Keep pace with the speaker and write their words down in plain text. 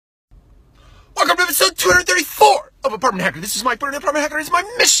Episode 234 of Apartment Hacker. This is Mike Burnett, Apartment Hacker. It's my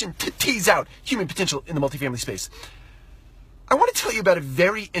mission to tease out human potential in the multifamily space. I want to tell you about a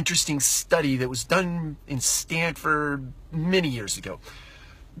very interesting study that was done in Stanford many years ago.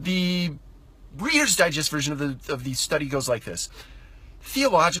 The Reader's Digest version of the study goes like this.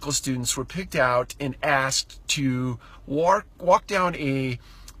 Theological students were picked out and asked to walk down a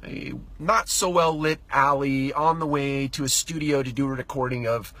not so well lit alley on the way to a studio to do a recording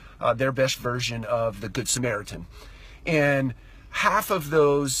of their best version of The Good Samaritan. And half of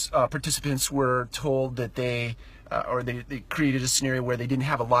those participants were told that they created a scenario where they didn't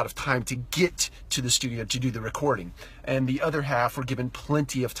have a lot of time to get to the studio to do the recording. And the other half were given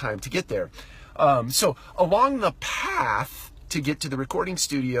plenty of time to get there. So along the path to get to the recording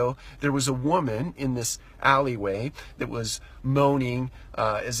studio, there was a woman in this alleyway that was moaning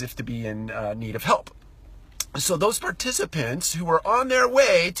as if to be in need of help. So those participants who were on their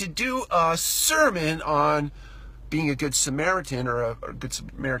way to do a sermon on being a good Samaritan, or a good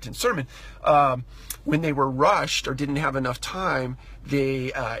Samaritan sermon, when they were rushed or didn't have enough time,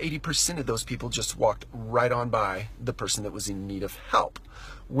 80% of those people just walked right on by the person that was in need of help.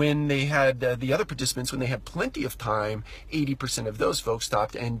 When they had the other participants, when they had plenty of time, 80% of those folks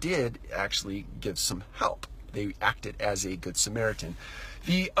stopped and did actually give some help. They acted as a good Samaritan.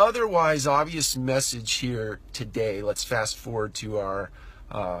 The otherwise obvious message here today, let's fast forward to our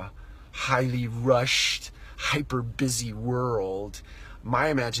highly rushed, hyper busy world. My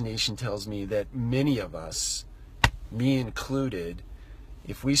imagination tells me that many of us, me included,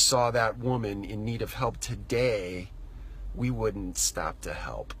 if we saw that woman in need of help today, we wouldn't stop to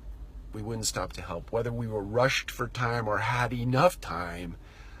help. We wouldn't stop to help. Whether we were rushed for time or had enough time,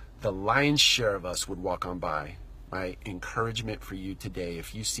 the lion's share of us would walk on by. My encouragement for you today,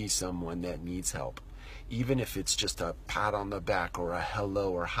 if you see someone that needs help, even if it's just a pat on the back or a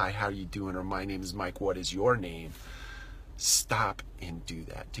hello or hi, how are you doing, or my name is Mike, what is your name? Stop and do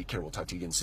that. Take care. We'll talk to you again soon.